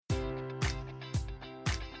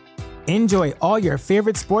Enjoy all your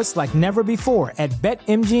favorite sports like never before at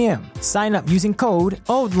BetMGM. Sign up using code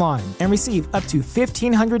OldLine and receive up to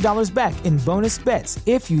 $1,500 back in bonus bets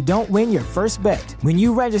if you don't win your first bet. When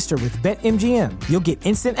you register with BetMGM, you'll get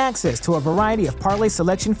instant access to a variety of parlay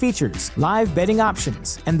selection features, live betting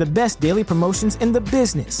options, and the best daily promotions in the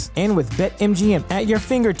business. And with BetMGM at your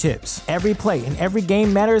fingertips, every play and every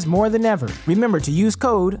game matters more than ever. Remember to use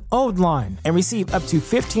code OldLine and receive up to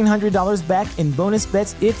 $1,500 back in bonus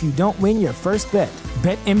bets if you don't win your first bet.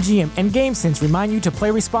 BetMGM and GameSense remind you to play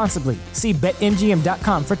responsibly. See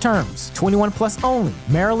BetMGM.com for terms. 21 plus only.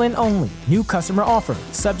 Maryland only. New customer offer.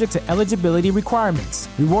 Subject to eligibility requirements.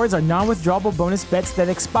 Rewards are non-withdrawable bonus bets that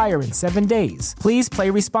expire in 7 days. Please play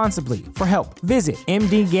responsibly. For help, visit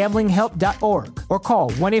mdgamblinghelp.org or call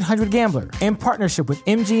 1-800-GAMBLER in partnership with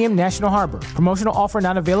MGM National Harbor. Promotional offer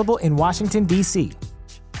not available in Washington, D.C.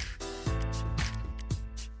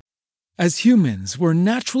 As humans, we're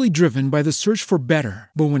naturally driven by the search for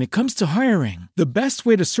better. But when it comes to hiring, the best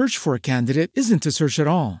way to search for a candidate isn't to search at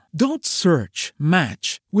all. Don't search,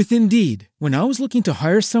 match with Indeed. When I was looking to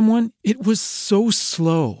hire someone, it was so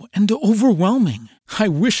slow and overwhelming. I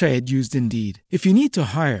wish I had used Indeed. If you need to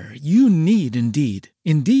hire, you need Indeed.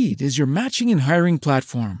 Indeed is your matching and hiring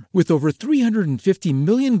platform with over 350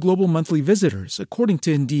 million global monthly visitors, according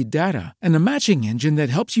to Indeed data, and a matching engine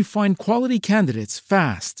that helps you find quality candidates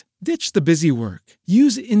fast. Ditch the busy work.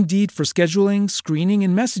 Use Indeed for scheduling, screening,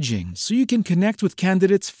 and messaging so you can connect with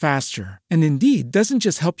candidates faster. And Indeed doesn't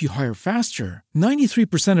just help you hire faster.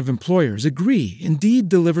 93% of employers agree Indeed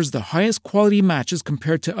delivers the highest quality matches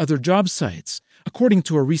compared to other job sites, according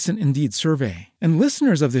to a recent Indeed survey. And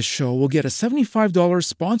listeners of this show will get a $75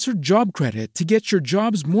 sponsored job credit to get your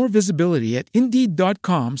jobs more visibility at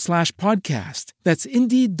Indeed.com/podcast. That's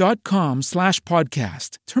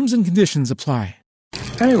Indeed.com/podcast. Terms and conditions apply.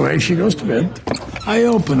 Anyway, she goes to bed. I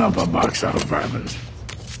open up a box out of bourbons.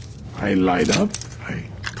 I light up. I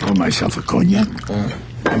pour myself a cognac.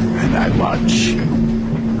 And I watch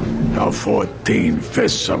the 14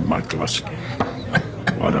 Fists of McCluskey.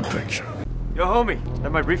 What a picture. Yo, homie,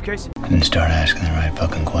 that my briefcase? And start asking the right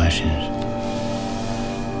fucking questions.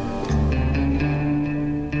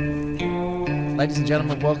 Ladies and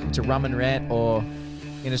gentlemen, welcome to Rum and Rant, or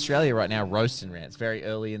in Australia right now, Roast and Rant. It's very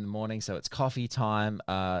early in the morning, so it's coffee time.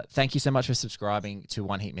 Thank you so much for subscribing to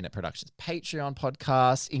One Heat Minute Productions Patreon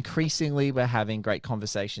podcast. Increasingly, we're having great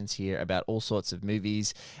conversations here about all sorts of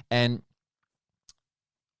movies. And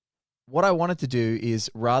what I wanted to do is,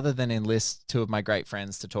 rather than enlist two of my great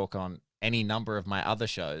friends to talk on any number of my other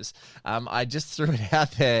shows, I just threw it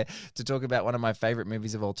out there to talk about one of my favorite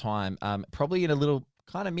movies of all time, probably in a little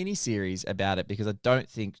kind of mini series about it, because I don't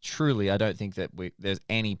think that there's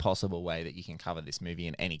any possible way that you can cover this movie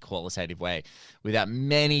in any qualitative way without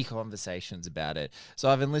many conversations about it. So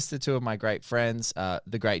I've enlisted two of my great friends,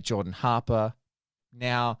 the great Jordan Harper,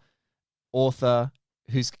 now author,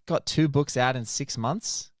 who's got 2 books out in 6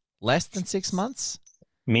 months, less than 6 months.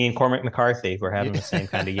 Me and Cormac McCarthy, we're having the same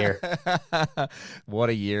kind of year. What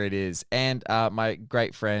a year it is. And my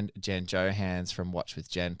great friend, Jen Johans from Watch with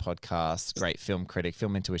Jen podcast, great film critic,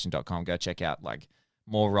 filmintuition.com. Go check out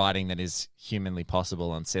more writing than is humanly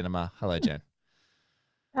possible on cinema. Hello, Jen.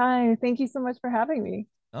 Hi, thank you so much for having me.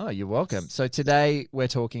 Oh, you're welcome. So today we're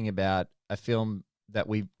talking about a film that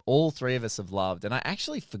all three of us have loved. And I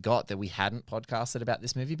actually forgot that we hadn't podcasted about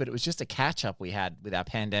this movie, but it was just a catch-up we had with our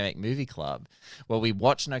pandemic movie club where we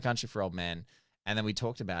watched No Country for Old Men, and then we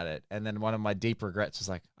talked about it. And then one of my deep regrets was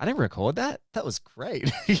like, I didn't record that. That was great.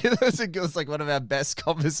 It was like one of our best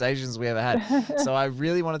conversations we ever had. So I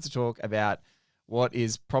really wanted to talk about what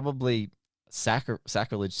is probably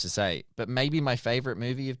sacrilege to say, but maybe my favorite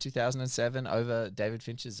movie of 2007 over David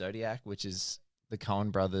Fincher's Zodiac, which is the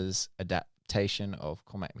Coen brothers adaptation of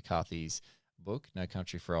Cormac McCarthy's book, No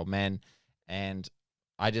Country for Old Men. And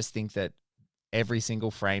I just think that every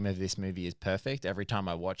single frame of this movie is perfect. Every time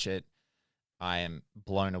I watch it, I am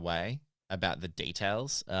blown away about the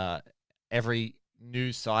details. Every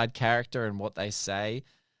new side character and what they say,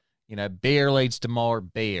 beer leads to more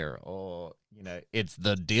beer, or, it's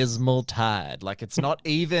the dismal tide. Like, it's not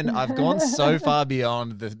even, I've gone so far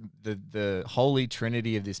beyond the holy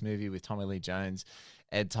trinity of this movie with Tommy Lee Jones,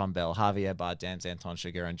 Ed Tom Bell, Javier Bardem, Anton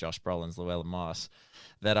Chigurh, and Josh Brolin's Llewellyn Moss,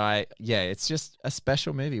 that it's just a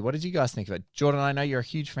special movie. What did you guys think of it? Jordan, I know you're a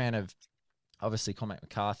huge fan of, obviously, Cormac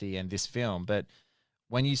McCarthy and this film, but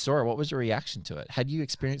when you saw it, what was your reaction to it? Had you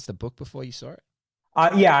experienced the book before you saw it?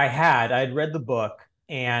 Yeah, I had. I'd read the book,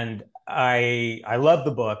 and I love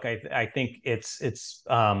the book. I think it's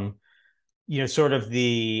sort of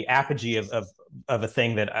the apogee of of a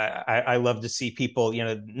thing that I love to see people,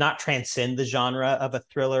 not transcend the genre of a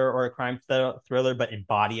thriller or a crime thriller, but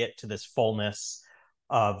embody it to this fullness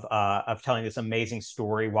of telling this amazing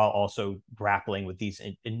story while also grappling with these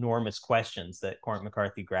enormous questions that Cormac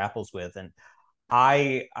McCarthy grapples with. And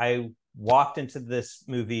I walked into this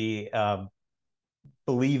movie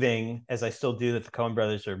believing, as I still do, that the Coen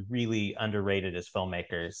brothers are really underrated as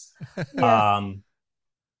filmmakers. Yes.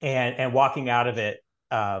 And walking out of it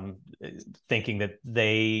thinking that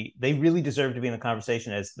they really deserve to be in the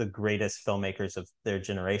conversation as the greatest filmmakers of their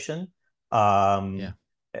generation, at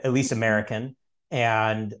least American.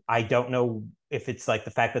 And I don't know if it's like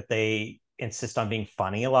the fact that they insist on being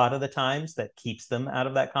funny a lot of the times that keeps them out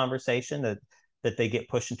of that conversation, that they get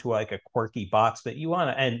pushed into like a quirky box. But you want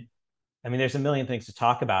to, and I mean, there's a million things to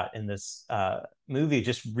talk about in this movie.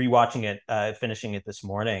 Just rewatching it, finishing it this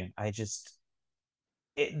morning,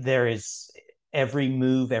 there is every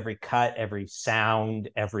move, every cut, every sound,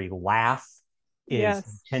 every laugh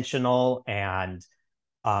is intentional and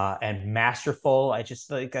masterful. I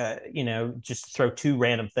just like, just throw two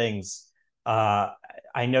random things. I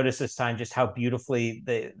noticed this time just how beautifully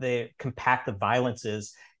they compact the violence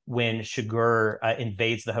is when Chigurh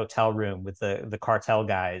invades the hotel room with the cartel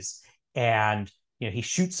guys, and he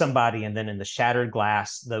shoots somebody, and then in the shattered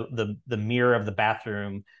glass, the mirror of the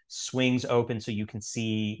bathroom swings open so you can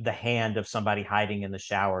see the hand of somebody hiding in the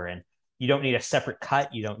shower. And you don't need a separate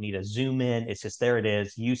cut. You don't need a zoom in. It's just, there it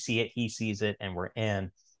is. You see it, he sees it, and we're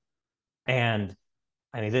in. And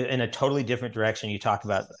I mean, in a totally different direction, you talk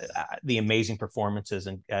about the amazing performances.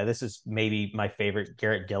 And this is maybe my favorite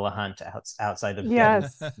Garrett Dillahunt outside of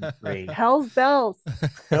Hell's Bells.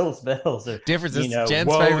 Hell's Bells. Differences, Jen's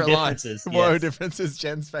whoa, favorite differences, line. Whoa, differences,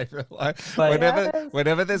 Jen's favorite line. But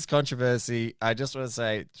whenever there's controversy, I just want to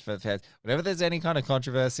say for the fans, whenever there's any kind of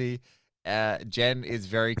controversy, Jen is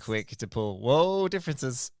very quick to pull, whoa,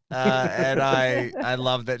 differences. And I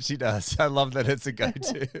love that she does. I love that it's a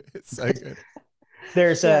go-to. It's so good.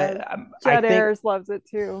 There's Jed Ayers loves it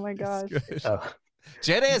too. Oh my gosh.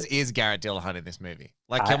 Jed Ayers is Garrett Dillahunt in this movie.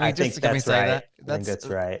 Like, can we say that? That's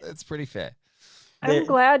right. That's pretty fair. I'm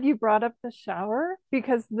glad you brought up the shower,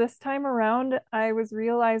 because this time around I was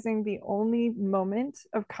realizing the only moment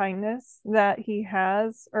of kindness that he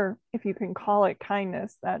has, or if you can call it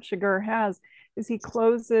kindness, that Chigurh has, is he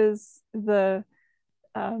closes the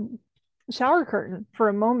shower curtain for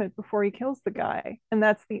a moment before he kills the guy. And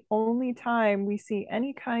that's the only time we see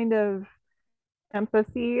any kind of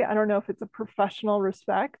empathy. I don't know if it's a professional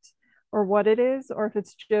respect or what it is, or if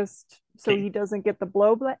it's just so he doesn't get the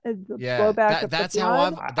blowback. That's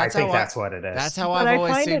what it is. That's how I've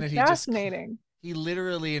always seen it. Fascinating. He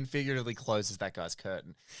literally and figuratively closes that guy's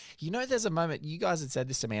curtain. There's a moment, you guys had said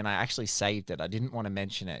this to me, and I actually saved it. I didn't want to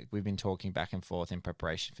mention it. We've been talking back and forth in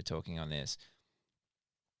preparation for talking on this.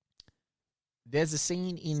 There's a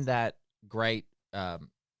scene in that great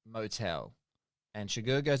motel, and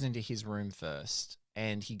Chigurh goes into his room first,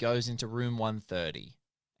 and he goes into room 130,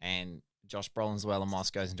 and Josh Brolin's Llewellyn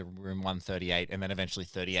Moss goes into room 138, and then eventually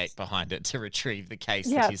 38 behind it to retrieve the case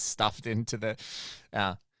that he's stuffed into the...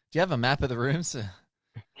 do you have a map of the rooms?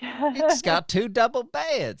 It's got 2 double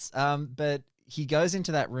beds. But he goes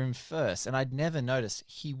into that room first, and I'd never noticed.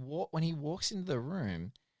 When he walks into the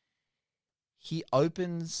room, he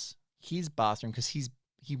opens his bathroom because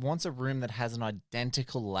he wants a room that has an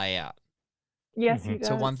identical layout. Yes, he does.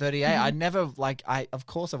 To 138. I never of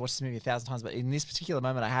course I've watched this movie 1,000 times, but in this particular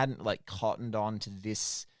moment I hadn't cottoned on to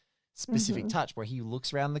this specific touch where he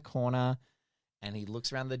looks around the corner and he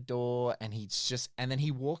looks around the door and and then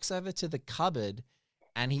he walks over to the cupboard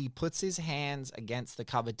and he puts his hands against the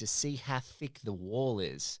cupboard to see how thick the wall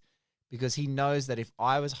is, because he knows that if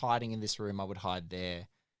I was hiding in this room I would hide there.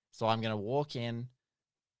 So I'm going to walk in.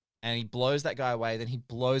 And he blows that guy away. Then he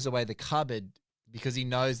blows away the cupboard because he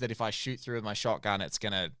knows that if I shoot through with my shotgun, it's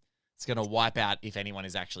gonna wipe out if anyone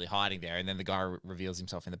is actually hiding there. And then the guy reveals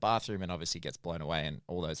himself in the bathroom and obviously gets blown away and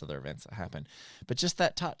all those other events that happen. But just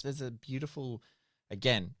that touch, there's a beautiful,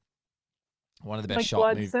 again, one of the best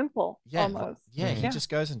shot movies. Simple, almost. He just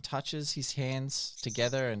goes and touches his hands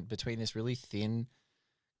together and between this really thin,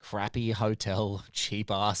 crappy hotel,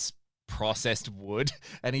 cheap ass processed wood,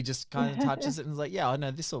 and he just kind of touches it and is like, I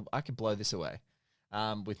know I could blow this away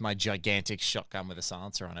with my gigantic shotgun with a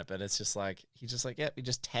silencer on it. But it's just like he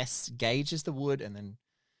just gauges the wood and then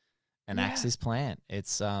enacts his plan.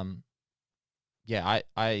 It's I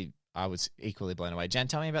was equally blown away. Jen,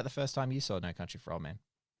 tell me about the first time you saw No Country for Old Men.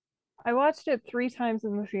 I watched it 3 times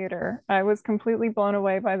in the theater. I was completely blown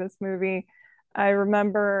away by this movie. I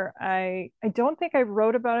remember I don't think I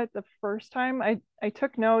wrote about it the first time. I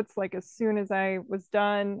took notes like as soon as I was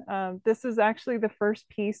done. This is actually the first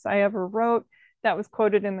piece I ever wrote that was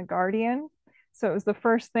quoted in The Guardian. So it was the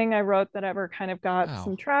first thing I wrote that ever kind of got Wow.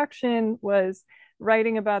 some traction, was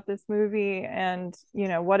writing about this movie and,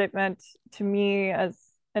 what it meant to me as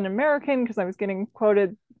an American, because I was getting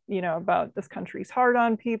quoted, about this country's hard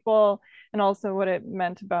on people, and also what it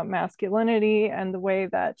meant about masculinity and the way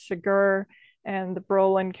that Chigurh and the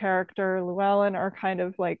Brolin character Llewellyn are kind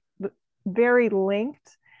of like very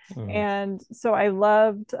linked. And so I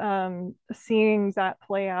loved seeing that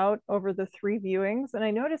play out over the three viewings. And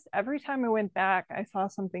I noticed every time I went back, I saw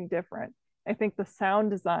something different. I think the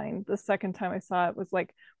sound design, the second time I saw it, was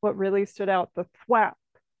like what really stood out, the thwap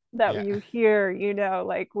that Yeah. you hear,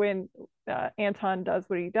 like when Anton does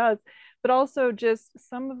what he does, but also just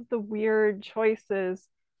some of the weird choices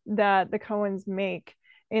that the Coens make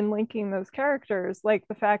in linking those characters, like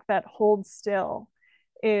the fact that hold still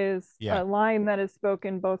is Yeah. a line that is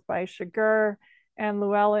spoken both by Chigurh and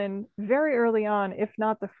Llewellyn very early on, if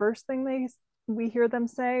not the first thing we hear them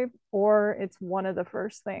say, or it's one of the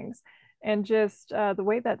first things. And just the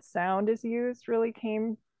way that sound is used really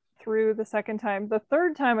came through the second time. The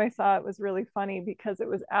third time I saw it was really funny because it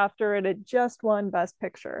was after it had just won Best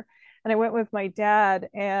Picture. And I went with my dad,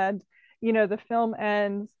 and the film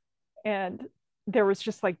ends and there was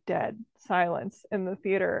just like dead silence in the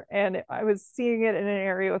theater. And I was seeing it in an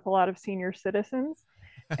area with a lot of senior citizens.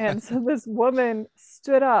 And so this woman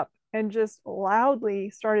stood up and just loudly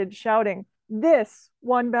started shouting, "This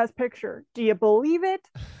won Best Picture. Do you believe it?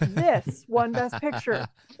 This won Best Picture.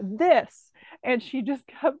 This." And she just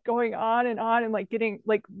kept going on and like getting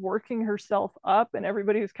like working herself up, and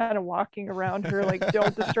everybody was kind of walking around her like,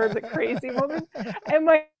 "Don't disturb the crazy woman." And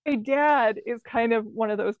my dad is kind of one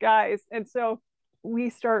of those guys. And so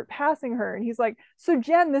we start passing her, and he's like, "So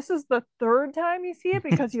Jen, this is the third time you see it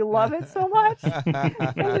because you love it so much?"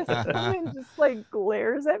 And this woman just like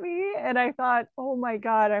glares at me, and I thought, oh my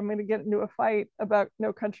God, I'm going to get into a fight about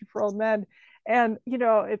No Country for Old Men. And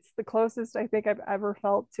it's the closest I think I've ever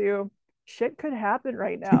felt to shit could happen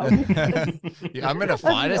right now. Yeah, I'm gonna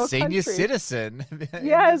fight a No senior Country. citizen.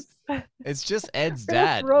 Yes. It's just Ed's Gonna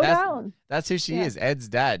dad. throw down. That's who she Yeah. is. Ed's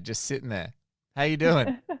dad, just sitting there. How you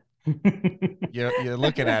doing? You're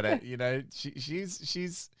looking at it.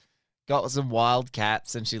 She's got some wild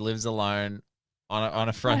cats and she lives alone on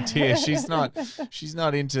a frontier. She's not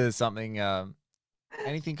into something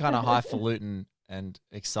anything kind of highfalutin and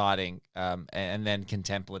exciting, and then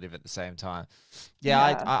contemplative at the same time.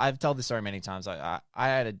 Yeah. I've told this story many times. I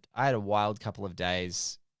had a wild couple of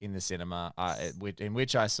days in the cinema in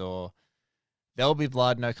which I saw There'll Be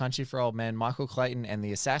Blood, No Country for Old Men, Michael Clayton, and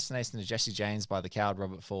the Assassination of Jesse James by the coward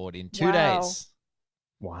Robert Ford in 2 days.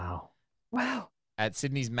 Wow. At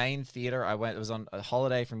Sydney's main theatre. It was on a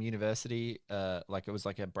holiday from university. It was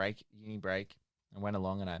like a uni break. I went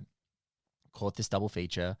along and I caught this double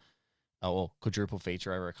feature, or quadruple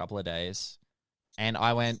feature over a couple of days. And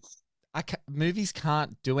I went, movies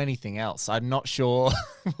can't do anything else. I'm not sure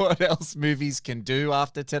what else movies can do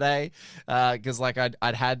after today. Because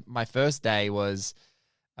I'd had my first day was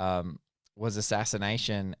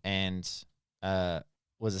Assassination and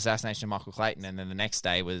Assassination of Michael Clayton, and then the next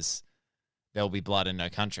day was There'll Be Blood and No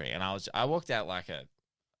Country. And I walked out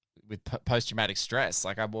with post-traumatic stress.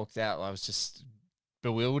 I walked out, I was just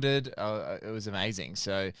bewildered. It was amazing.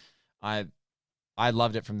 So I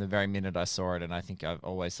loved it from the very minute I saw it, and I think I've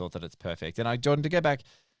always thought that it's perfect. And Jordan, to go back,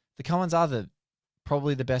 the Coens are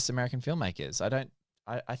probably the best American filmmakers.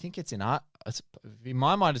 I think it's in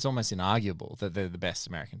my mind, it's almost inarguable that they're the best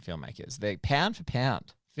American filmmakers. They're pound for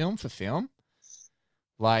pound, film for film.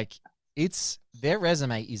 Their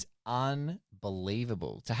resume is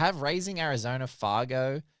unbelievable. To have Raising Arizona,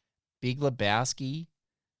 Fargo, Big Lebowski,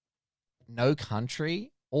 No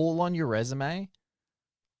Country, all on your resume.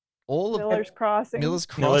 Miller's Crossing. Miller's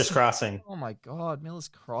Crossing. Oh my God, Miller's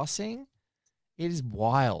Crossing. It is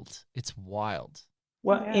wild. It's wild.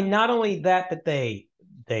 Well, Yeah. and not only that, but they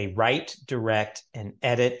write, direct, and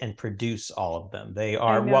edit and produce all of them. They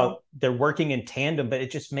are, well, they're working in tandem, but it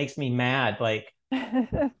just makes me mad.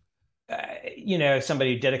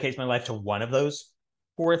 Somebody who dedicates my life to one of those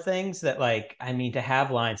four things that to have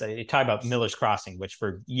lines. I talk about Miller's Crossing, which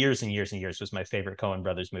for years and years and years was my favorite Coen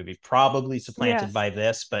Brothers movie, probably supplanted by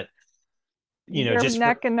this, but They're just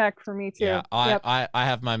neck and neck for me too. Yeah, Yep. I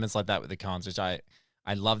have moments like that with the Coens, which I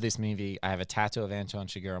love this movie. I have a tattoo of Anton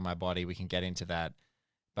Chigurh on my body. We can get into that.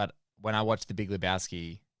 But when I watch The Big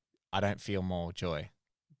Lebowski, I don't feel more joy.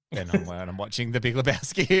 then I'm watching The Big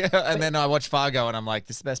Lebowski, and then I watch Fargo, and I'm like,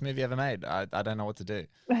 this is the best movie ever made. I don't know what to do.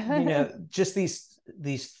 Just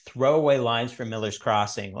these throwaway lines from Miller's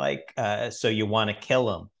Crossing, like, so you want to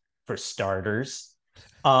kill him, for starters.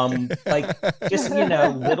 Like, just,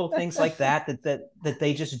 little things like that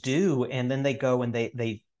they just do, and then they go and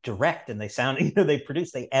they direct, and they sound, they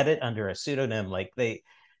produce, they edit under a pseudonym, like the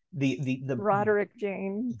Roderick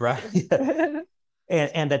James.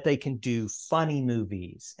 And that they can do funny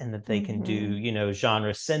movies, and that they can do,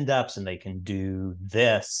 genre send-ups, and they can do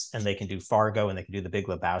this, and they can do Fargo, and they can do The Big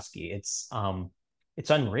Lebowski. It's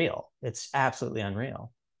unreal. It's absolutely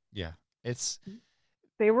unreal. Yeah.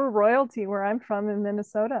 They were royalty where I'm from in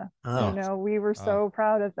Minnesota. Oh. We were so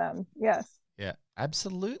proud of them. Yes. Yeah,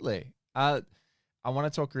 absolutely. I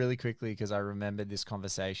want to talk really quickly because I remembered this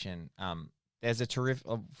conversation. There's a terrific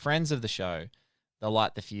friends of the show, the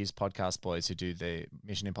Light the Fuse podcast boys who do the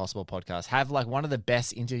Mission Impossible podcast, have like one of the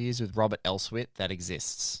best interviews with Robert Elswit that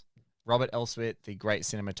exists. Robert Elswit, the great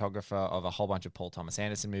cinematographer of a whole bunch of Paul Thomas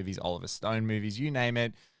Anderson movies, Oliver Stone movies, you name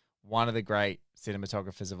it. One of the great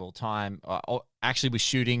cinematographers of all time. Actually was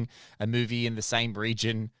shooting a movie in the same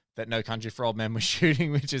region that No Country for Old Men was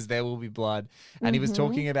shooting, which is There Will Be Blood. And he was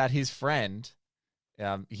talking about his friend,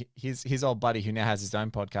 his old buddy who now has his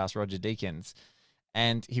own podcast, Roger Deakins.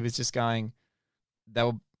 And he was just going, they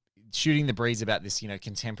were shooting the breeze about this,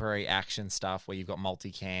 contemporary action stuff where you've got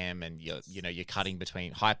multicam and you're cutting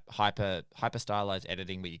between hyper stylized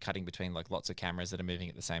editing, where you're cutting between like lots of cameras that are moving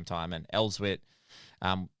at the same time. And Elswit,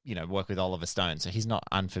 work with Oliver Stone, so he's not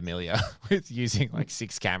unfamiliar with using like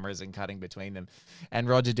 6 cameras and cutting between them. And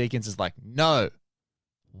Roger Deakins is like, no,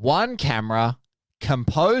 one camera,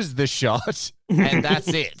 compose the shot, and that's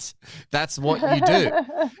it. That's what you do.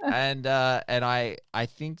 And I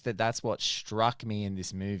think that that's what struck me in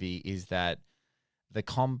this movie, is that the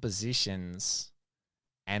compositions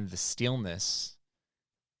and the stillness,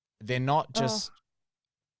 they're not just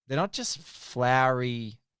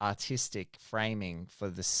flowery artistic framing for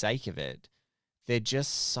the sake of it. They're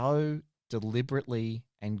just so deliberately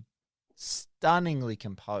and stunningly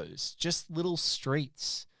composed. Just little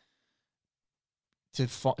streets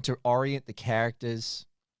to orient the characters,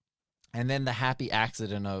 and then the happy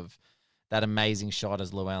accident of that amazing shot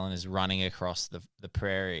as Llewellyn is running across the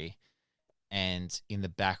prairie, and in the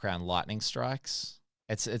background lightning strikes.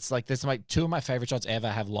 It's like there's like 2 of my favorite shots ever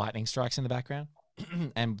have lightning strikes in the background.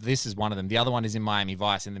 And this is one of them. The other one is in Miami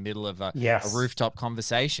Vice, in the middle of a rooftop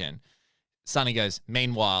conversation. Sonny goes,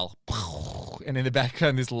 meanwhile, and in the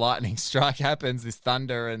background this lightning strike happens, this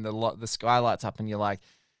thunder, and the sky lights up, and you're like,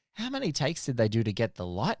 how many takes did they do to get the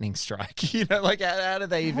lightning strike? Like how do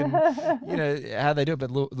they even, how they do it?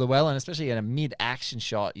 But Llewellyn, especially in a mid-action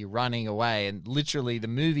shot, you're running away, and literally the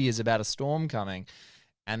movie is about a storm coming,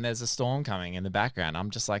 and there's a storm coming in the background.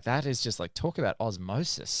 I'm just like, that is just like, talk about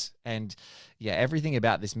osmosis. And yeah, everything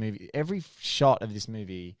about this movie, every shot of this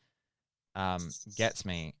movie gets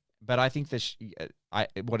me. But I think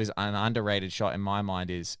what is an underrated shot in my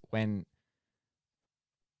mind is when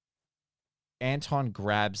Anton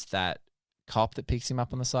grabs that cop that picks him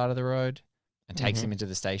up on the side of the road and takes him into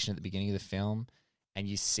the station at the beginning of the film, and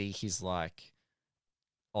you see his like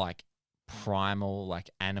primal,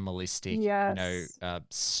 like animalistic,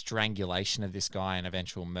 strangulation of this guy and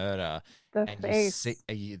eventual murder. You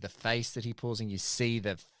see the face that he pulls, and you see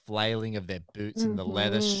the flailing of their boots and the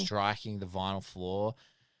leather striking the vinyl floor.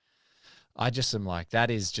 I just am like, that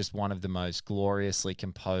is just one of the most gloriously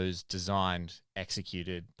composed, designed,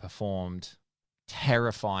 executed, performed,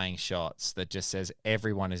 terrifying shots that just says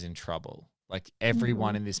everyone is in trouble. Like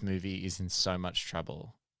everyone in this movie is in so much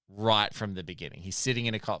trouble right from the beginning. He's sitting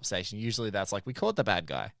in a cop station. Usually that's like, we caught the bad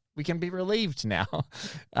guy. We can be relieved now.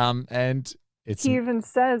 And he even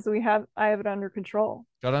says I have it under control.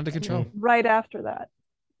 Got under control. Right after that.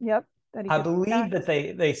 Yep. I believe that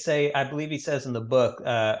they say, I believe he says in the book,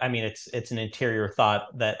 it's an interior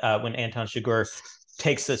thought that when Anton Chigurh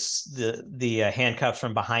takes the handcuffs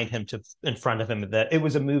from behind him to in front of him, that it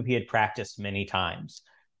was a move he had practiced many times,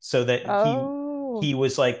 so that he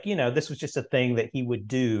was like, this was just a thing that he would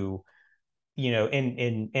do,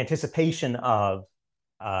 in anticipation of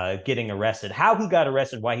getting arrested. How he got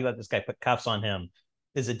arrested, why he let this guy put cuffs on him,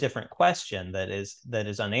 is a different question that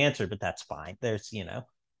is unanswered, but that's fine. There's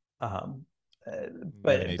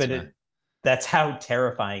that's how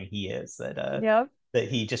terrifying he is, that that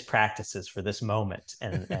he just practices for this moment,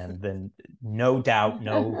 and then no doubt,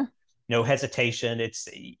 no hesitation. It's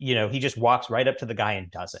he just walks right up to the guy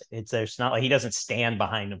and does it. There's not like he doesn't stand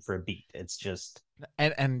behind him for a beat. It's just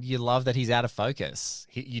and you love that he's out of focus.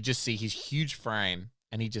 You just see his huge frame,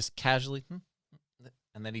 and he just casually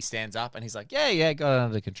And then he stands up and he's like, yeah, got it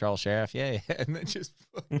under control, Sheriff. Yeah. And then just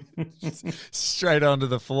straight onto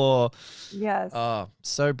the floor. Yes. Oh,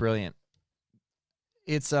 so brilliant.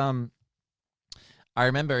 It's, I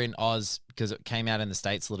remember in Oz, because it came out in the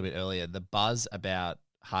States a little bit earlier, the buzz about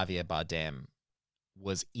Javier Bardem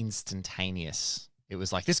was instantaneous. It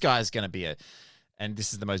was like, this guy's going to be and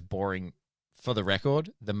this is the most boring, for the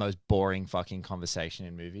record, the most boring fucking conversation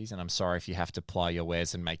in movies. And I'm sorry if you have to ply your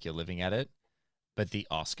wares and make your living at it. But the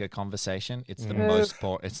Oscar conversation, it's the most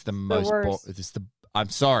it's the most I'm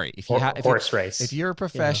sorry if you have horse race. If you're a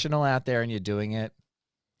professional out there and you're doing it,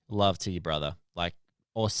 love to you, brother, like,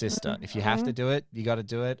 or sister. If you have to do it, you got to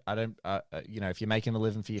do it. I don't, if you're making a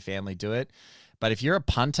living for your family, do it. But if you're a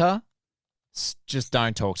punter, just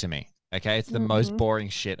don't talk to me. Okay, it's the most boring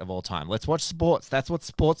shit of all time. Let's watch sports. That's what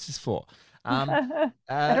sports is for. I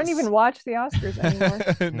don't even watch the Oscars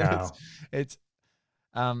anymore. No, it's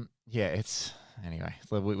anyway,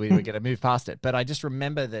 we're going to move past it. But I just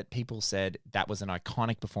remember that people said that was an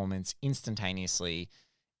iconic performance instantaneously.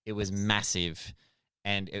 It was massive,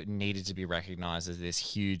 and it needed to be recognized as this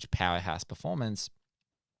huge powerhouse performance.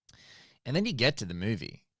 And then you get to the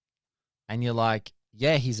movie, and you're like,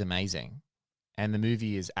 yeah, he's amazing. And the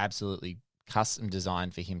movie is absolutely custom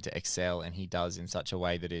designed for him to excel, and he does in such a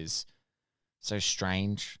way that is so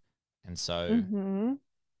strange and so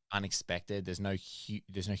unexpected. There's no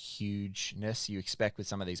hugeness you expect with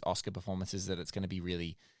some of these Oscar performances, that it's going to be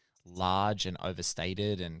really large and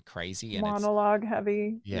overstated and crazy and monologue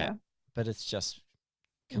heavy. Yeah, but it's just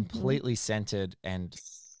completely centered and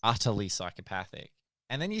utterly psychopathic.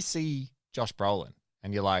 And then you see Josh Brolin,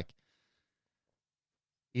 and you're like,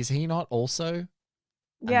 is he not also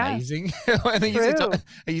amazing? And then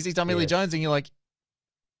you see Tommy Lee Jones, and you're like,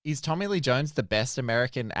 is Tommy Lee Jones the best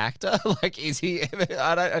American actor? Like, is he?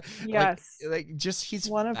 I don't. Yes. Like just his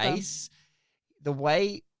One face, the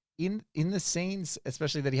way in the scenes,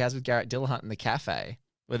 especially that he has with Garrett Dillahunt in the cafe,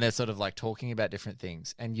 when they're sort of like talking about different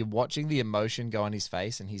things, and you're watching the emotion go on his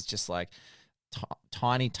face, and he's just like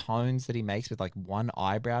tiny tones that he makes with like one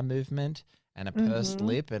eyebrow movement and a pursed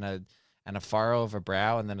lip and a furrow of a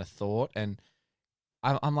brow and then a thought, and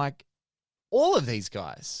I'm like, all of these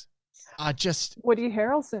guys are just Woody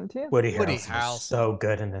Harrelson too. Woody Harrelson is so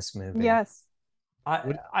good in this movie. Yes.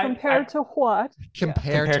 Compared to what?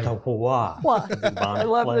 Compared to what? What? I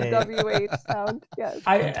love the WH sound. Yes.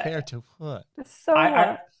 Compared to what? So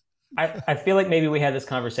I feel like maybe we had this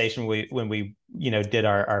conversation when we did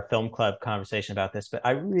our film club conversation about this, but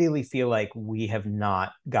I really feel like we have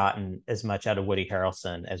not gotten as much out of Woody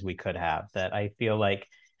Harrelson as we could have. That I feel like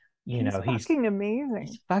he's fucking amazing.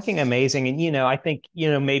 He's fucking amazing. And I think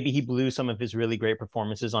maybe he blew some of his really great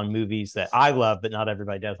performances on movies that I love, but not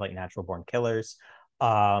everybody does, like Natural Born Killers.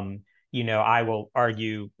 I will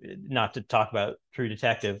argue, not to talk about True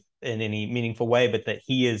Detective in any meaningful way, but that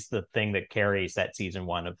he is the thing that carries that season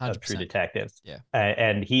 1 of True Detective. Yeah.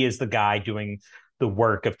 And he is the guy doing the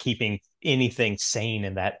work of keeping anything sane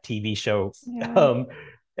in that TV show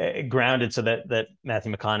grounded, so that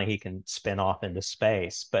Matthew McConaughey can spin off into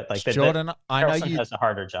space. But like Jordan, I know you has a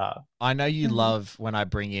harder job. I know you love when I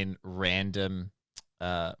bring in random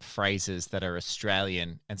phrases that are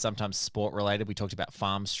Australian and sometimes sport related. We talked about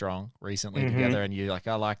Farm Strong recently together, and you're like,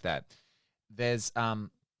 I like that. There's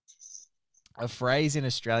a phrase in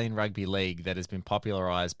Australian rugby league that has been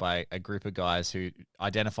popularized by a group of guys who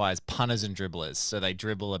identify as punters and dribblers. So they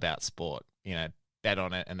dribble about sport, bet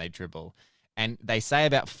on it, and they dribble. And they say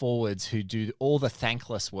about forwards who do all the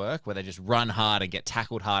thankless work, where they just run hard and get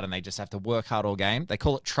tackled hard and they just have to work hard all game. They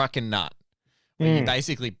call it truck and nut, where you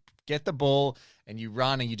basically get the ball and you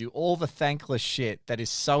run and you do all the thankless shit that is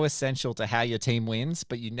so essential to how your team wins,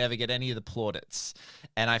 but you never get any of the plaudits.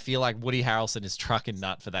 And I feel like Woody Harrelson is truck and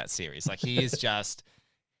nut for that series. Like, he is just...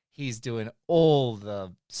 he's doing all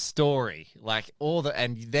the story,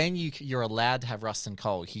 and then you're allowed to have Rustin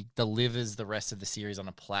Cole. He delivers the rest of the series on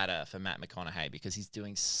a platter for Matt McConaughey, because he's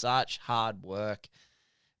doing such hard work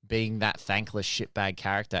being that thankless shitbag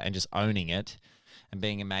character and just owning it and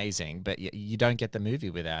being amazing. But you don't get the movie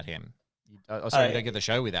without him. You don't get the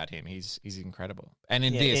show without him. He's incredible. And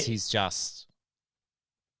in he's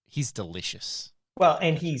delicious. Well,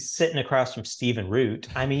 and he's sitting across from Stephen Root.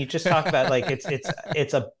 I mean, you just talk about like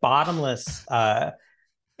it's a bottomless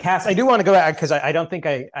cast. I do want to go back because I don't think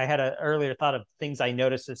I had an earlier thought of things I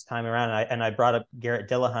noticed this time around, and I brought up Garrett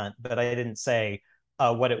Dillahunt, but I didn't say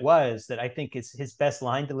what it was that I think is his best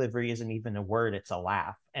line delivery isn't even a word; it's a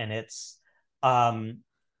laugh, and it's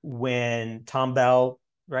when Tom Bell,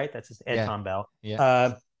 right? That's his Tom Bell,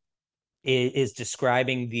 is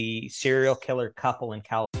describing the serial killer couple in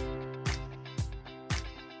California.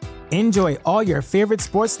 Enjoy all your favorite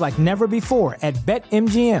sports like never before at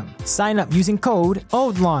BetMGM. Sign up using code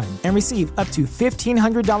OldLine and receive up to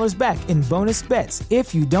 $1,500 back in bonus bets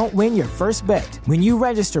if you don't win your first bet. When you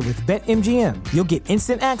register with BetMGM, you'll get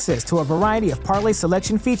instant access to a variety of parlay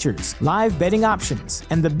selection features, live betting options,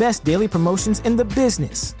 and the best daily promotions in the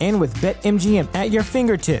business. And with BetMGM at your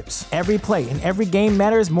fingertips, every play and every game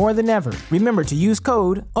matters more than ever. Remember to use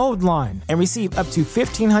code OldLine and receive up to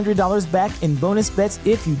 $1,500 back in bonus bets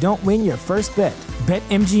if you don't win your first bet.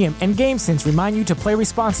 BetMGM and GameSense remind you to play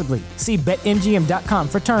responsibly. See BetMGM.com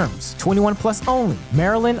for terms. 21 plus only.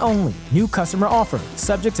 Maryland only. New customer offer.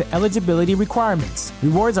 Subject to eligibility requirements.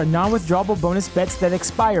 Rewards are non-withdrawable bonus bets that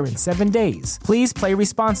expire in 7 days. Please play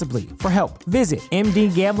responsibly. For help, visit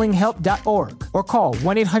mdgamblinghelp.org or call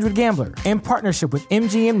 1-800-GAMBLER in partnership with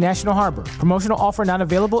MGM National Harbor. Promotional offer not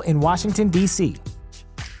available in Washington, D.C.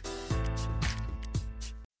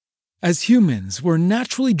 As humans, we're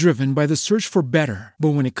naturally driven by the search for better.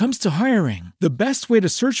 But when it comes to hiring, the best way to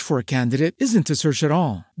search for a candidate isn't to search at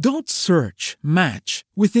all. Don't search, match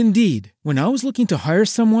with Indeed. When I was looking to hire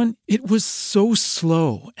someone, it was so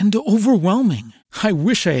slow and overwhelming. I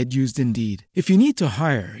wish I had used Indeed. If you need to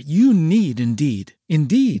hire, you need Indeed.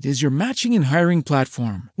 Indeed is your matching and hiring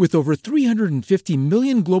platform with over 350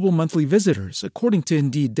 million global monthly visitors, according to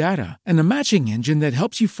Indeed data, and a matching engine that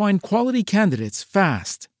helps you find quality candidates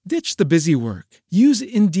fast. Ditch the busy work. Use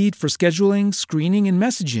Indeed for scheduling, screening, and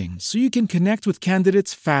messaging so you can connect with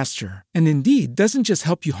candidates faster. And Indeed doesn't just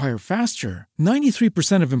help you hire faster.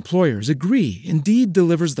 93% of employers agree Indeed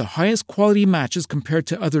delivers the highest quality matches compared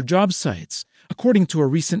to other job sites, according to a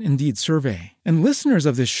recent Indeed survey. And listeners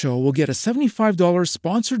of this show will get a $75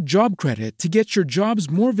 sponsored job credit to get your jobs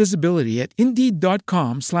more visibility at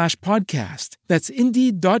Indeed.com/podcast. That's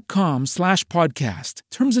Indeed.com/podcast.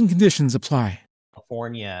 Terms and conditions apply.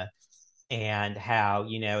 California, and how,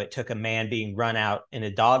 it took a man being run out in a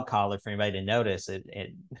dog collar for anybody to notice. It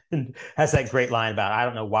has that great line about, I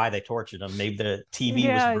don't know why they tortured him. Maybe the TV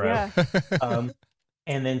was broke. Yeah.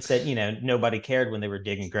 And then said, nobody cared when they were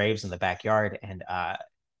digging graves in the backyard. And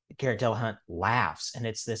Garrett Dillahunt laughs, and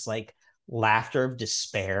it's this like laughter of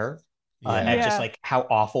despair at just like how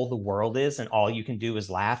awful the world is, and all you can do is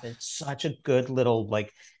laugh. It's such a good little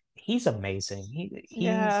like. He's amazing. He's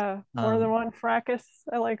more than one fracas.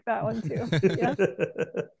 I like that one too. Yeah.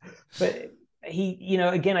 But he,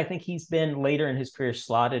 again, I think he's been later in his career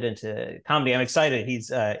slotted into comedy. I'm excited.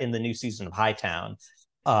 He's in the new season of Hightown.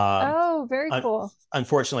 Very cool.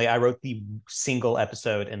 Unfortunately, I wrote the single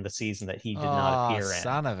episode in the season that he did not appear in.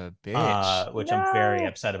 Son of a bitch. Which I'm very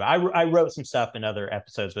upset about. I wrote some stuff in other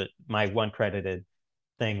episodes, but my one credited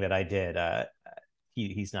thing that I did,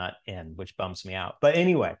 he's not in, which bums me out. But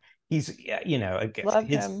anyway, he's love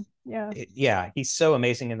him. He's so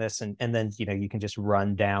amazing in this, and then you can just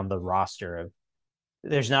run down the roster of.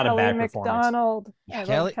 There's not a bad performance. McDonald. I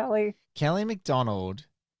love Kelly. Kelly McDonald,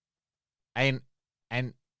 and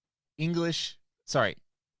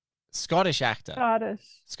Scottish actor.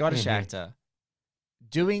 Scottish actor,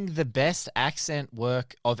 doing the best accent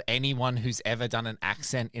work of anyone who's ever done an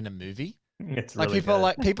accent in a movie. It's like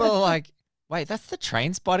really people are like. Wait, that's the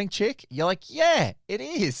train spotting chick? You're like, yeah, it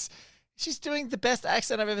is. She's doing the best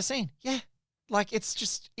accent I've ever seen. Yeah. Like, it's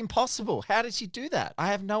just impossible. How did she do that? I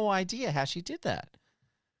have no idea how she did that.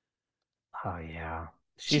 Oh, yeah.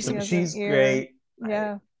 She's great.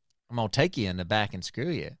 Yeah. I'll take you in the back and screw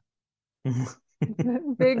you.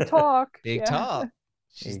 Big talk. Big talk.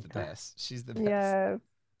 She's the best. She's the best. Yeah.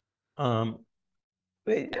 I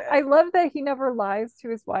love that he never lies to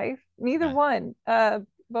his wife. Neither one.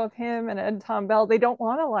 Both him and Ed Tom Bell, they don't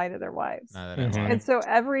want to lie to their wives. No, they don't. And so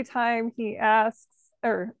every time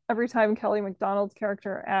every time Kelly McDonald's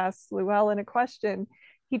character asks Llewellyn a question,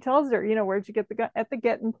 he tells her, where'd you get the gun? At the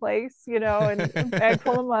Getting Place, and a bag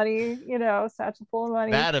full of money, satchel full of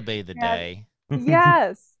money. That'll be the day.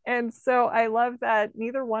 Yes. And so I love that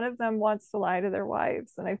neither one of them wants to lie to their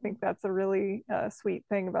wives. And I think that's a really sweet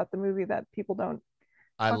thing about the movie that people don't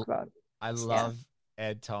talk about. I love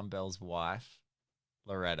Ed Tom Bell's wife,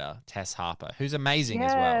 Loretta, Tess Harper, who's amazing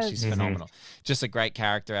as well. She's phenomenal. Just a great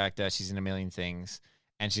character actor. She's in a million things.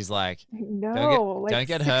 And she's like, don't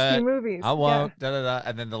get hurt. Movies. I won't. Da, da, da.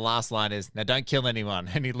 And then the last line is, now don't kill anyone.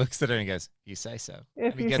 And he looks at her and goes, you say so.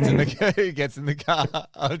 And he gets in the car.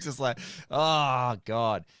 I'm just like, oh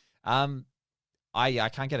God. I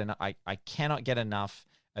can't get enough. I cannot get enough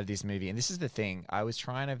of this movie. And this is the thing. I was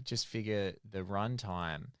trying to just figure the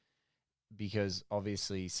runtime, because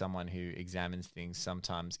obviously someone who examines things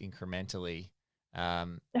sometimes incrementally, I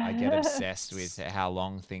get obsessed with how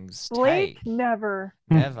long things Blake take. never.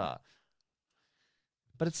 But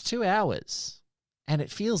it's 2 hours. and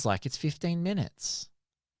it feels like it's 15 minutes.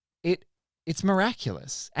 It's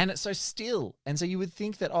miraculous, and it's so still. And so you would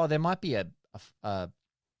think that, there might be a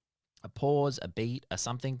pause, a beat, or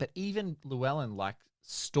something. But even Llewellyn, like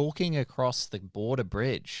stalking across the border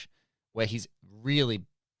bridge, where he's really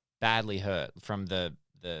badly hurt from the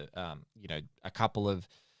a couple of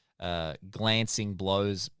glancing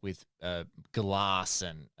blows with glass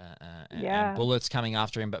and bullets coming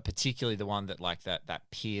after him, but particularly the one that that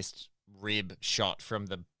pierced rib shot from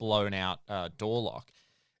the blown out door lock.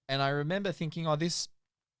 And I remember thinking, I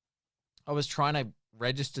was trying to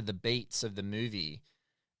register the beats of the movie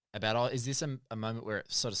about, is this a moment where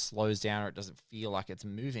it sort of slows down or it doesn't feel like it's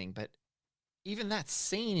moving? But even that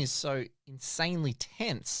scene is so insanely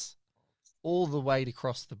tense all the way to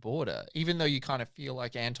cross the border, even though you kind of feel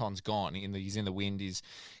like Anton's gone. He's in the wind, he's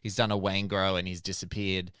done a Waingro and he's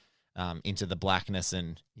disappeared into the blackness,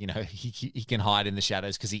 and he can hide in the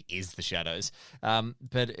shadows because he is the shadows.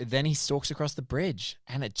 But then he stalks across the bridge,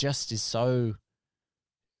 and it just is so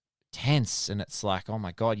tense. And it's like, oh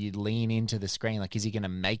my God, you lean into the screen. Like, is he going to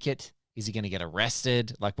make it? Is he going to get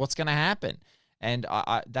arrested? Like, what's going to happen? And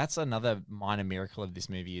that's another minor miracle of this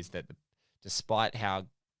movie, is that despite how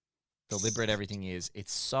deliberate everything is,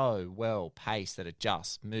 it's so well paced that it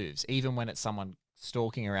just moves. Even when it's someone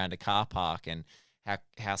stalking around a car park, and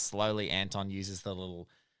how slowly Anton uses the little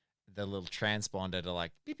transponder to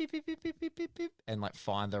like beep, beep, beep, beep, beep, beep, beep, beep, and like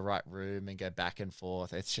find the right room and go back and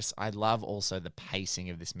forth. It's just, I love also the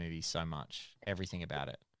pacing of this movie so much. Everything about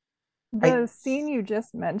it. The scene you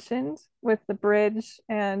just mentioned with the bridge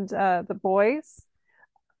and the boys,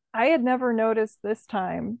 I had never noticed this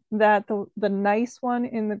time that the nice one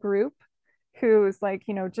in the group, who is like,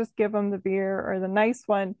 just give them the beer, or the nice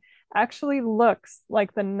one actually looks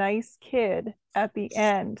like the nice kid at the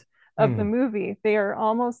end of the movie. They are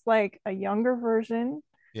almost like a younger version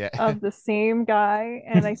of the same guy.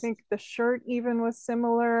 And I think the shirt even was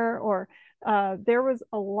similar, or there was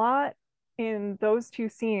a lot in those two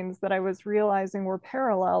scenes that I was realizing were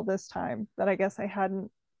parallel this time, that I guess I hadn't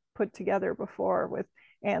put together before, with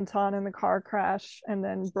Anton in the car crash, and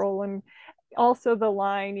then Brolin. Also the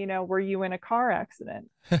line, were you in a car accident?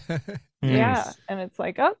 Yeah. And it's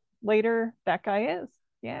like, later that guy is.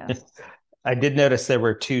 Yeah. I did notice there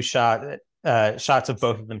were two shots of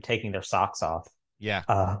both of them taking their socks off. Yeah.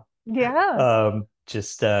 Yeah.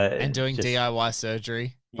 And doing DIY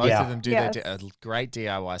surgery. Both of them do their great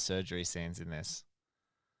DIY surgery scenes in this.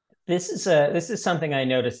 This is something I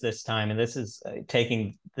noticed this time, and this is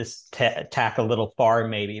taking this tack a little far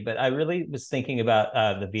maybe, but I really was thinking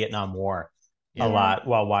about the Vietnam War a lot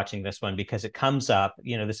while watching this one, because it comes up,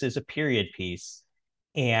 this is a period piece,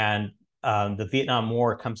 and the Vietnam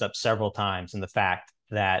War comes up several times, and the fact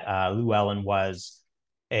that Llewellyn was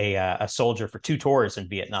a soldier for 2 tours in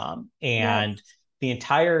Vietnam. And the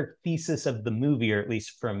entire thesis of the movie, or at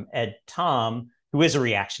least from Ed Tom, who is a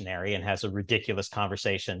reactionary and has a ridiculous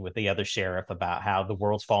conversation with the other sheriff about how the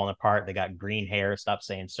world's falling apart, they got green hair, stop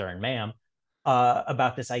saying sir and ma'am,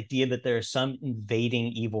 about this idea that there's some invading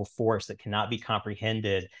evil force that cannot be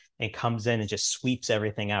comprehended and comes in and just sweeps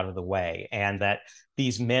everything out of the way, and that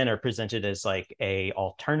these men are presented as like a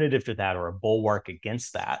alternative to that, or a bulwark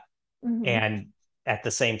against that. And at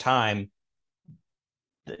the same time,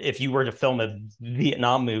 if you were to film a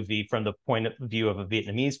Vietnam movie from the point of view of a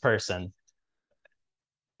Vietnamese person,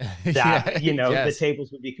 that the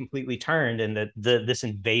tables would be completely turned, and that this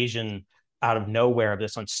invasion out of nowhere of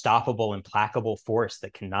this unstoppable, implacable force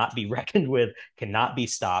that cannot be reckoned with, cannot be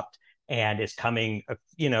stopped, and is coming,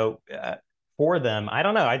 for them. I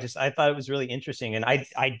don't know. I thought it was really interesting, and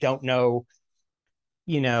I don't know,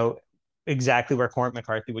 exactly where Cormac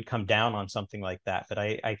McCarthy would come down on something like that, but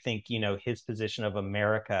I think his position of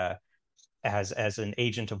America as an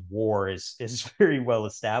agent of war is very well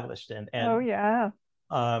established, and oh yeah.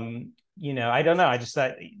 I don't know. I just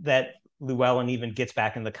thought that Llewellyn even gets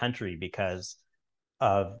back in the country because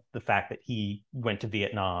of the fact that he went to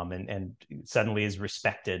Vietnam and suddenly is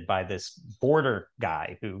respected by this border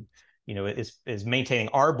guy who, is maintaining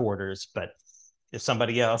our borders. But if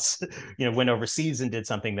somebody else, went overseas and did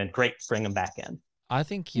something, then great, bring them back in. I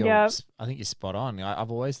think you're spot on.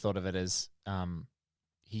 I've always thought of it as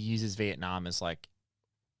he uses Vietnam as like,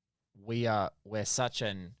 we're such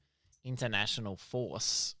an international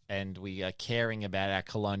force and we are caring about our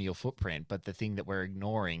colonial footprint, but the thing that we're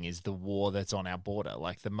ignoring is the war that's on our border.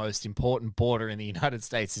 Like, the most important border in the United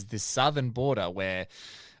States is this southern border, where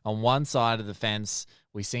on one side of the fence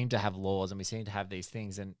we seem to have laws and we seem to have these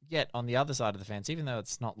things, and yet on the other side of the fence, even though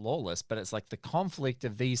it's not lawless, but it's like the conflict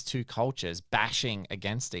of these two cultures bashing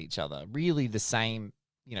against each other, really the same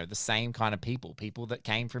the same kind of people that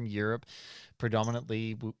came from Europe,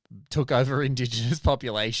 predominantly took over indigenous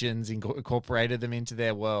populations, incorporated them into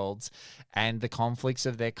their worlds, and the conflicts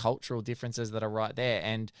of their cultural differences that are right there.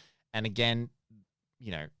 And again,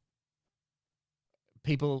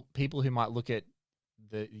 people who might look at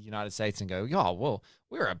the United States and go, "Oh, well,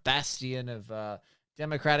 we're a bastion of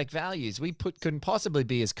democratic values. We couldn't possibly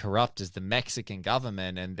be as corrupt as the Mexican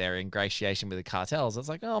government and their ingratiation with the cartels." It's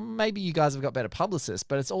like, oh, maybe you guys have got better publicists,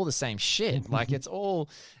 but it's all the same shit. Like, it's all,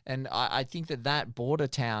 and I think that border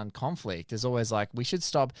town conflict is always like, we should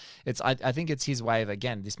stop. I think it's his way of,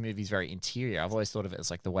 again, this movie's very interior. I've always thought of it as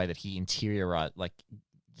like the way that he interiorized, like,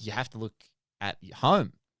 you have to look at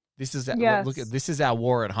home. This is this is our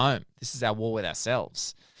war at home. This is our war with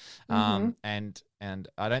ourselves. And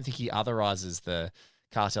I don't think he otherizes the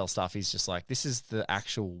cartel stuff. He's just like, this is the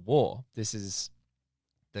actual war. This is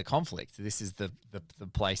the conflict. This is the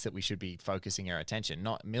place that we should be focusing our attention,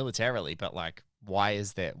 not militarily, but like, why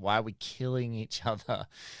are we killing each other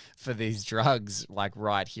for these drugs, like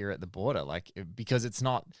right here at the border? Like, because it's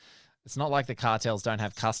not like the cartels don't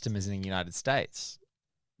have customers in the United States.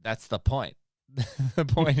 That's the point. The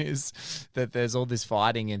point is that there's all this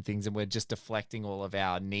fighting and things, and we're just deflecting all of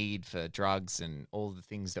our need for drugs and all the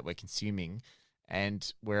things that we're consuming,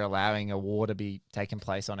 and we're allowing a war to be taking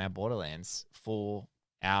place on our borderlands for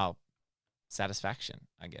our satisfaction,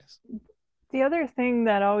 I guess. The other thing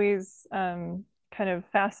that always kind of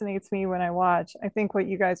fascinates me when I watch, I think what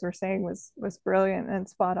you guys were saying was brilliant and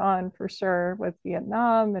spot on for sure with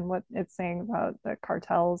Vietnam and what it's saying about the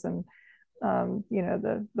cartels and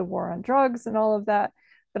the war on drugs and all of that.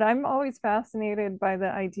 But I'm always fascinated by the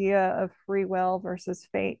idea of free will versus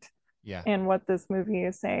fate. Yeah. And what this movie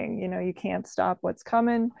is saying, you can't stop what's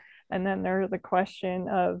coming. And then there's the question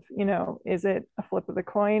of, is it a flip of the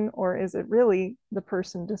coin, or is it really the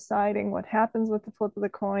person deciding what happens with the flip of the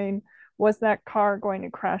coin? Was that car going to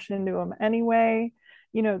crash into him anyway?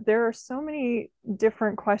 There are so many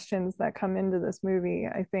different questions that come into this movie.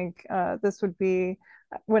 I think this would be,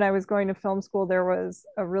 when I was going to film school, there was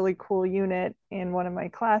a really cool unit in one of my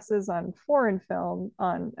classes on foreign film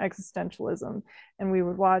on existentialism. And we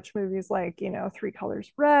would watch movies like, Three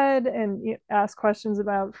Colors Red, and ask questions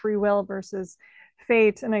about free will versus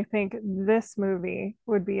fate. And I think this movie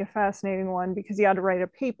would be a fascinating one, because you had to write a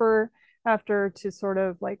paper after to sort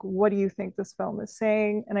of like, what do you think this film is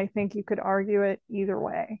saying? And I think you could argue it either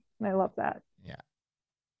way. And I love that. Yeah,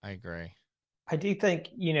 I agree. I do think,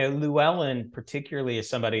 Llewellyn particularly is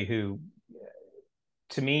somebody who,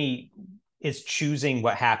 to me, is choosing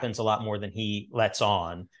what happens a lot more than he lets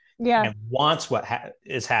on. Yeah. And wants what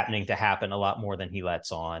is happening to happen a lot more than he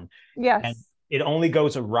lets on. Yes. And it only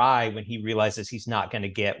goes awry when he realizes he's not going to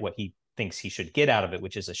get what he thinks he should get out of it,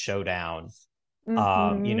 which is a showdown,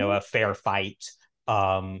 a fair fight.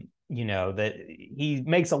 That he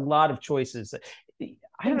makes a lot of choices.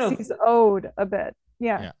 I don't know. He's owed a bit.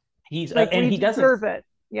 Yeah. He's like, and we he doesn't deserve it.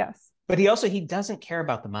 Yes. But he doesn't care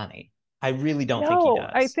about the money. I really don't think he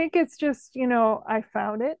does. I think it's just, I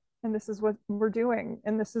found it and this is what we're doing.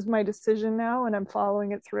 And this is my decision now, and I'm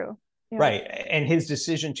following it through. Yeah. Right. And his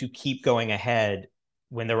decision to keep going ahead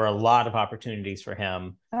when there were a lot of opportunities for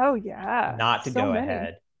him. Oh, yeah. Not to go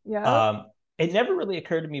ahead. Yeah. It never really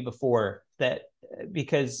occurred to me before that,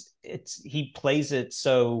 because he plays it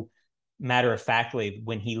so matter-of-factly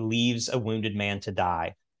when he leaves a wounded man to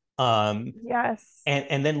die. Yes.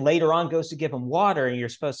 And then later on goes to give him water, and you're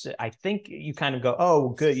supposed to, I think you kind of go, oh,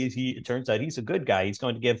 good. It turns out he's a good guy. He's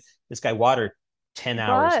going to give this guy water 10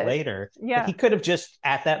 hours later. Yeah. But he could have just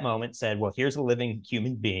at that moment said, well, here's a living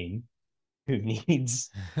human being who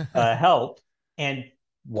needs help, and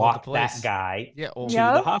walk that guy to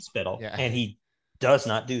the hospital. Yeah. And he does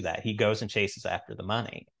not do that. He goes and chases after the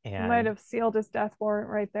money. And he might have sealed his death warrant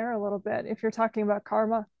right there a little bit, if you're talking about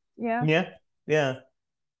karma. Yeah. Yeah. Yeah.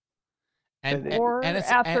 Or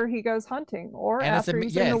after he goes hunting, or after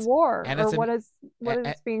he's in the war, or what is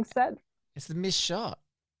being said. It's the missed shot.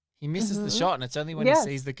 He misses the shot, and it's only when he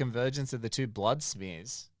sees the convergence of the two blood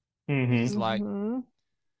smears. He's like,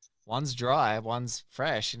 one's dry, one's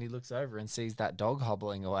fresh, and he looks over and sees that dog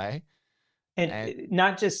hobbling away. And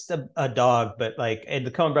not just a dog, but like, and the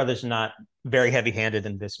Coen brothers are not very heavy-handed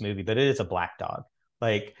in this movie, but it is a black dog.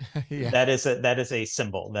 Like that is a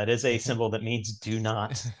symbol. That is a symbol that means do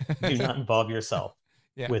not involve yourself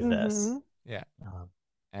with this. Yeah.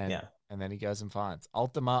 And then he goes and finds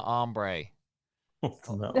Ultima Hombre.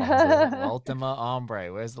 Ultima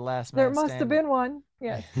Hombre. Where's the last man? There must have been one.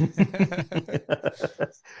 Yeah.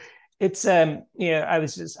 It's I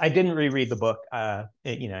didn't reread the book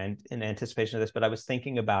in anticipation of this, but I was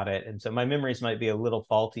thinking about it, and so my memories might be a little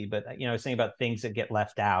faulty, but I was thinking about things that get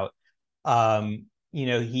left out.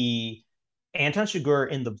 He Anton Chigurh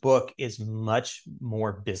in the book is much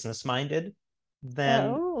more business minded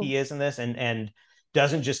than he is in this, and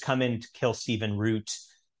doesn't just come in to kill Stephen Root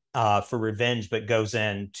for revenge, but goes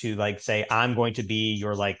in to like say, I'm going to be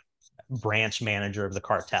your like branch manager of the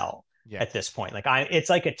cartel. At this point, it's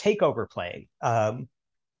like a takeover play,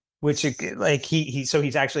 which like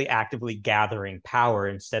he's actually actively gathering power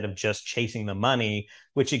instead of just chasing the money.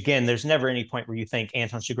 Which again, there's never any point where you think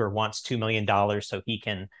Anton Chigurh wants $2 million so he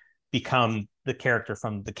can become the character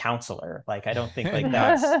from The Counselor. Like I don't think like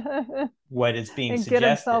that's what is being and suggested. Get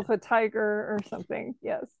himself a tiger or something.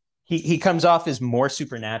 Yes. He comes off as more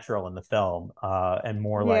supernatural in the film, and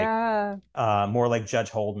more like Judge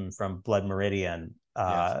Holden from Blood Meridian.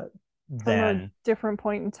 From a different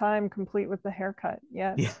point in time, complete with the haircut.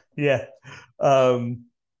 Yes. Yeah. But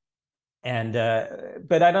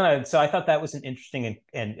I don't know. So I thought that was an interesting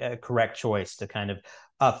and correct choice to kind of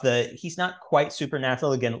up he's not quite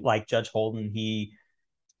supernatural. Again, like Judge Holden, he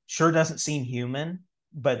sure doesn't seem human,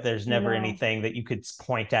 but there's never anything that you could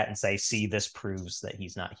point at and say, see, this proves that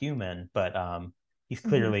he's not human. But he's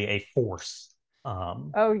clearly a force.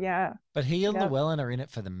 Oh, yeah. But he and Llewellyn are in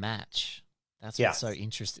it for the match. That's what's so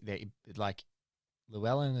interesting. Like,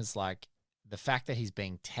 Llewellyn is like, the fact that he's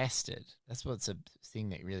being tested, that's what's a thing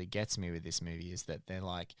that really gets me with this movie, is that they're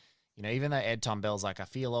like, even though Ed Tom Bell's like, I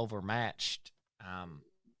feel overmatched,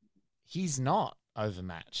 he's not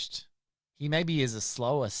overmatched. He maybe is a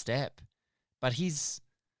slower step, but his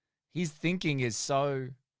thinking is so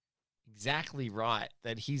exactly right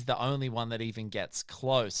that he's the only one that even gets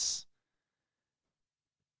close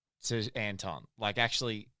to Anton. Like,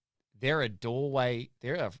 actually, they're a doorway.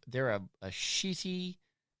 They're a shitty,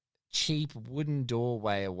 cheap wooden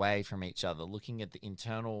doorway away from each other, looking at the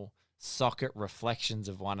internal socket reflections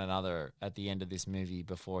of one another at the end of this movie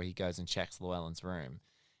before he goes and checks Llewellyn's room.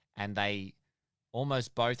 And they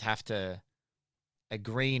almost both have to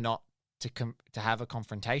agree not to have a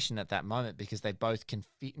confrontation at that moment, because they both can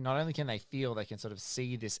not only can they feel, they can sort of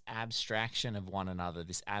see this abstraction of one another,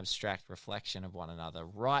 this abstract reflection of one another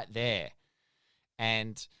right there.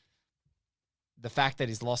 And the fact that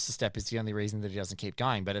he's lost a step is the only reason that he doesn't keep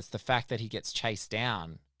going, but it's the fact that he gets chased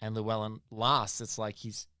down and Llewellyn lasts. It's like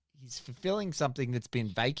he's fulfilling something that's been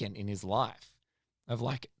vacant in his life, of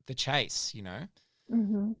like the chase,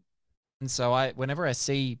 Mm-hmm. And so whenever I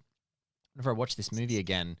watch this movie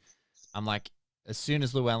again, I'm like, as soon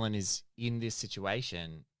as Llewellyn is in this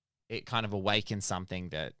situation, it kind of awakens something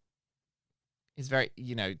that is very,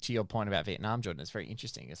 to your point about Vietnam, Jordan, it's very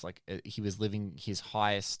interesting. It's like he was living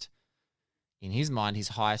in his mind, his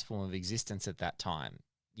highest form of existence at that time,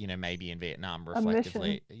 maybe in Vietnam,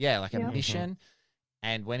 reflectively. A mission.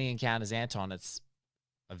 And when he encounters Anton, it's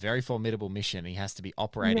a very formidable mission. He has to be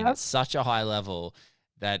operating at such a high level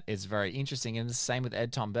that it's very interesting. And the same with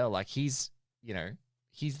Ed Tom Bell. Like, he's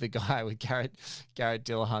the guy with Garrett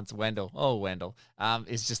Dillahunt's Wendell,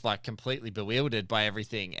 is just like completely bewildered by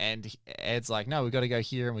everything. And Ed's like, no, we've got to go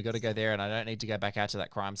here and we've got to go there. And I don't need to go back out to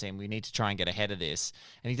that crime scene. We need to try and get ahead of this.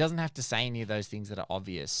 And he doesn't have to say any of those things that are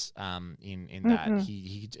obvious in that.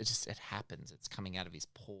 It happens. It's coming out of his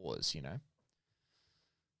pores,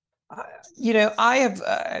 I have,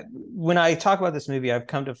 when I talk about this movie, I've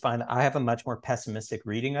come to find I have a much more pessimistic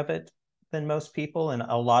reading of it than most people. And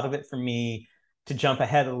a lot of it for me, to jump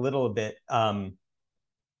ahead a little bit,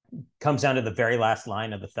 comes down to the very last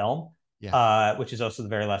line of the film, which is also the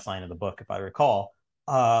very last line of the book, if I recall,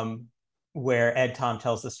 where Ed Tom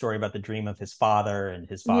tells the story about the dream of his father, and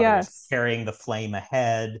his father is carrying the flame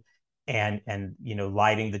ahead and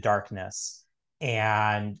lighting the darkness.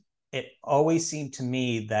 And it always seemed to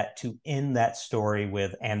me that to end that story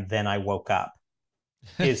with, and then I woke up,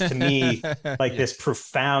 is to me like this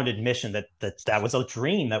profound admission that was a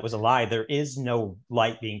dream, that was a lie. There is no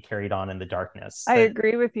light being carried on in the darkness. I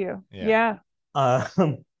agree with you. Yeah.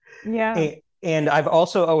 And I've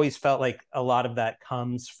also always felt like a lot of that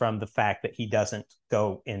comes from the fact that he doesn't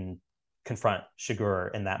go and confront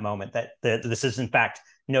Chigurh in that moment, that this is in fact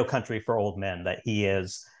no country for old men, that he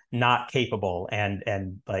is not capable and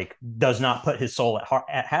like does not put his soul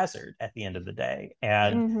at hazard at the end of the day.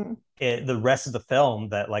 And the rest of the film,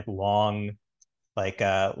 that long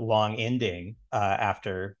ending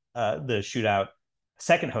after the shootout,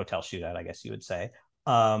 second hotel shootout, I guess you would say,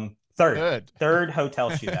 third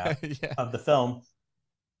hotel shootout of the film,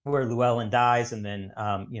 where Llewellyn dies, and then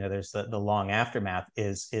there's the long aftermath,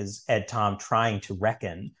 is Ed Tom trying to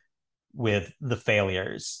reckon with the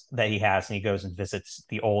failures that he has, and he goes and visits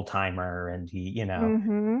the old timer, and he,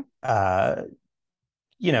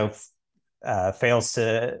 fails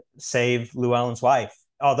to save Llewellyn's wife.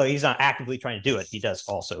 Although he's not actively trying to do it, he does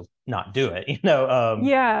also not do it.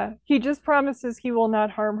 Yeah, he just promises he will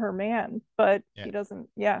not harm her man, but he doesn't.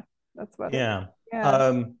 Yeah, that's what. Yeah,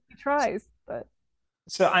 he tries, but.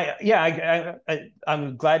 So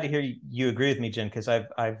I'm glad to hear you agree with me, Jen, because I've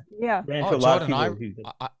ran into a lot of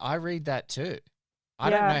people I read that too. I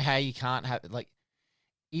don't know how you can't have, like,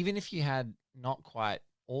 even if you had not quite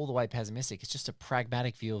all the way pessimistic, it's just a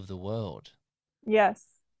pragmatic view of the world. Yes.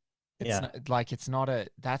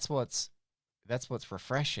 That's what's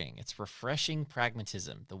refreshing. It's refreshing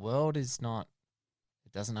pragmatism. The world it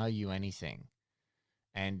doesn't owe you anything.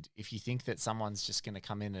 And if you think that someone's just going to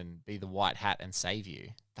come in and be the white hat and save you,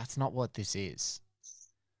 that's not what this is.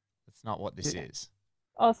 That's not what this is.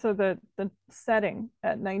 Also, the setting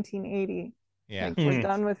at 1980. Yeah. Like, we're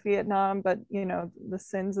done with Vietnam, but, the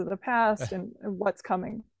sins of the past and what's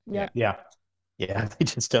coming. Yep. Yeah. Yeah. They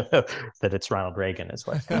just don't know that it's Ronald Reagan is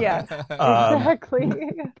what's coming. Yes, exactly.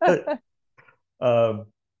 No,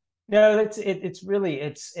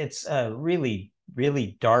 it's a really,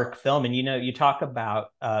 really dark film. And you talk about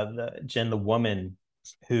the woman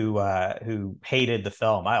who hated the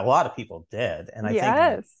film. A lot of people did, and I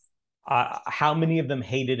think how many of them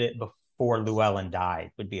hated it before Llewellyn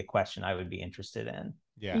died would be a question I would be interested in.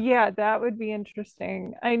 Yeah, that would be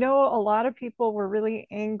interesting. I know a lot of people were really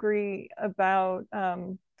angry about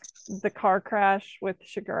the car crash with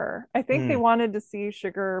Chigurh. I think they wanted to see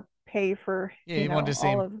Chigurh pay for he wanted to see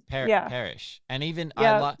him perish. And even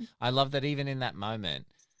I love that even in that moment,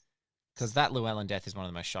 because that Llewellyn death is one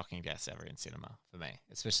of the most shocking deaths ever in cinema for me,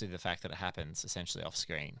 especially the fact that it happens essentially off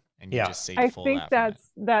screen and you just see the fallout. I think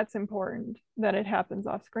that's important that it happens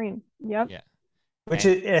off screen. Yep. Yeah. Which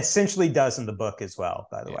it essentially does in the book as well,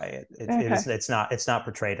 by the way. It's not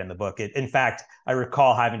portrayed in the book. In fact, I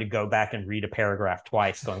recall having to go back and read a paragraph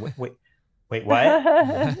twice, going, wait, what?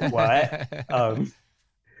 What?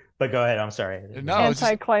 But go ahead. I'm sorry. No,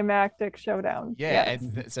 anticlimactic showdown. Yeah,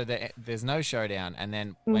 yes. So there's no showdown, and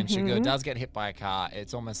then when Chigurh does get hit by a car,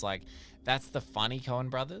 it's almost like that's the funny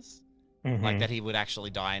Coen brothers, like that he would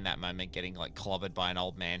actually die in that moment, getting like clobbered by an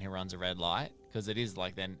old man who runs a red light, because it is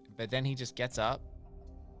like then. But then he just gets up.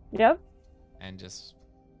 Yep. And just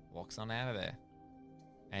walks on out of there,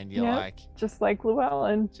 and you're like, just like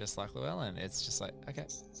Llewellyn. It's just like, okay.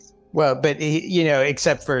 Well, but he,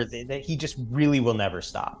 except for that, he just really will never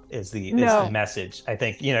stop. Is the message? I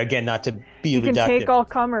think again, not to be reductive. You can take all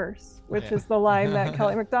comers, which is the line that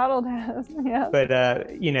Kelly MacDonald has. Yeah. But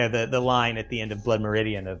the line at the end of Blood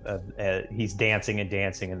Meridian of he's dancing and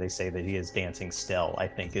dancing, and they say that he is dancing still. I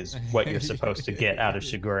think is what you're supposed to get out of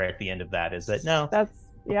Chigurh at the end of that. Is that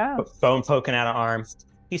bone poking out of arm,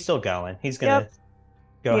 he's still going. He's gonna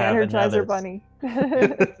go have Energizer Bunny.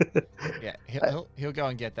 Yeah, he'll go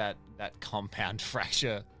and get that compound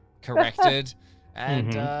fracture corrected,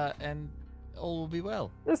 and all will be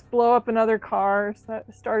well. Just blow up another car,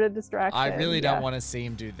 start a distraction. I really don't want to see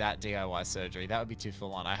him do that DIY surgery. That would be too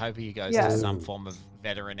full on. I hope he goes to some form of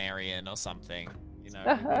veterinarian or something.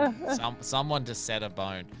 Someone to set a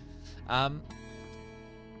bone.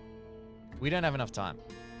 We don't have enough time.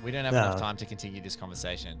 We don't have enough time to continue this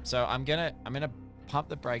conversation. So I'm gonna pump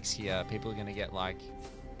the brakes here. People are gonna get like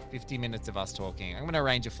 50 minutes of us talking. I'm gonna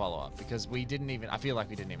arrange a follow-up because I feel like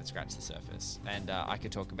we didn't even scratch the surface. And I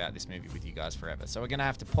could talk about this movie with you guys forever. So we're gonna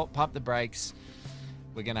have to pump the brakes.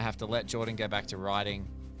 We're gonna have to let Jordan go back to writing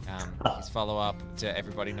his follow-up to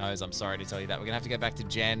Everybody Knows. I'm sorry to tell you that. We're gonna have to go back to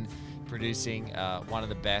Jen producing one of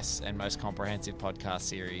the best and most comprehensive podcast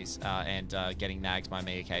series and getting nagged by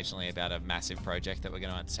me occasionally about a massive project that we're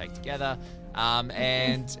going to undertake together.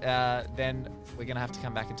 And then we're going to have to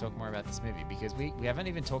come back and talk more about this movie because we haven't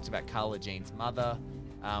even talked about Carla Jean's mother.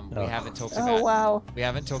 We haven't talked about we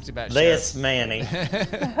haven't talked about Liz Manny.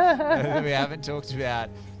 We haven't talked about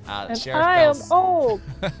Sheriff I Bell's... am old.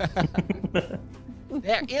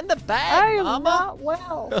 They're in the bag, I am Mama. not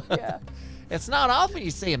well. Yeah. It's not often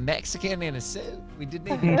you see a Mexican in a suit. We didn't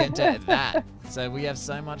even get to that. So we have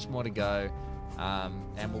so much more to go.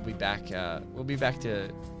 And we'll be back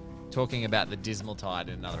to talking about the Dismal Tide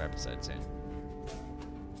in another episode soon.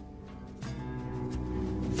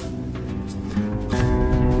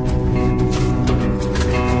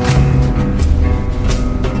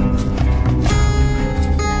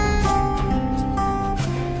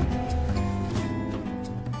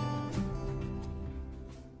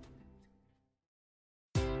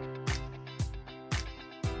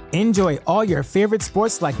 Enjoy all your favorite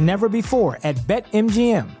sports like never before at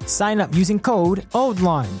BetMGM. Sign up using code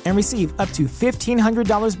OldLine and receive up to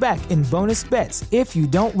 $1,500 back in bonus bets if you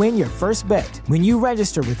don't win your first bet. When you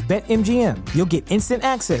register with BetMGM, you'll get instant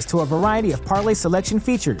access to a variety of parlay selection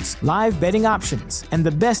features, live betting options, and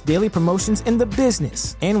the best daily promotions in the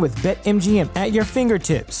business. And with BetMGM at your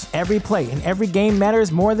fingertips, every play and every game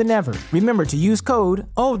matters more than ever. Remember to use code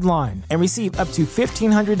OldLine and receive up to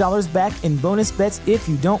 $1,500 back in bonus bets if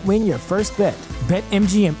you don't win your first bet.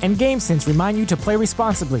 BetMGM and GameSense remind you to play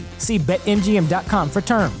responsibly. See BetMGM.com for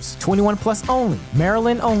terms. 21 plus only.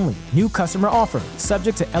 Maryland only. New customer offer.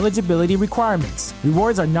 Subject to eligibility requirements.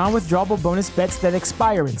 Rewards are non-withdrawable bonus bets that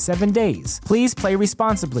expire in 7 days. Please play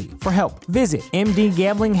responsibly. For help, visit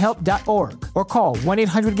mdgamblinghelp.org or call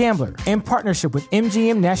 1-800-GAMBLER in partnership with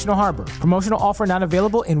MGM National Harbor. Promotional offer not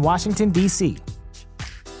available in Washington, D.C.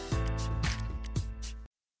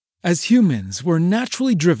 As humans, we're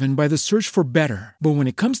naturally driven by the search for better. But when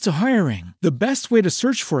it comes to hiring, the best way to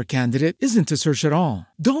search for a candidate isn't to search at all.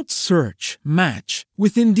 Don't search, match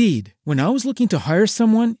with Indeed. When I was looking to hire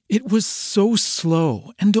someone, it was so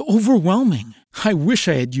slow and overwhelming. I wish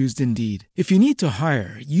I had used Indeed. If you need to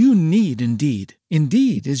hire, you need Indeed.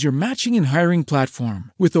 Indeed is your matching and hiring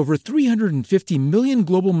platform with over 350 million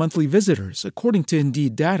global monthly visitors, according to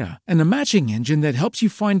Indeed data, and a matching engine that helps you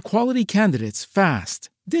find quality candidates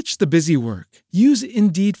fast. Ditch the busy work. Use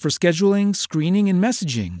Indeed for scheduling, screening, and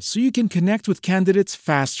messaging so you can connect with candidates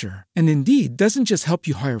faster. And Indeed doesn't just help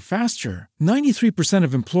you hire faster. 93%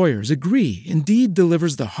 of employers agree Indeed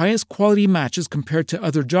delivers the highest quality matches compared to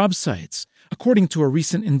other job sites, according to a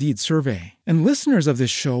recent Indeed survey. And listeners of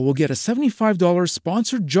this show will get a $75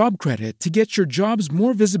 sponsored job credit to get your jobs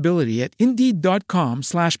more visibility at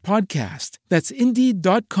Indeed.com/podcast. That's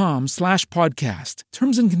Indeed.com/podcast.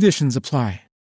 Terms and conditions apply.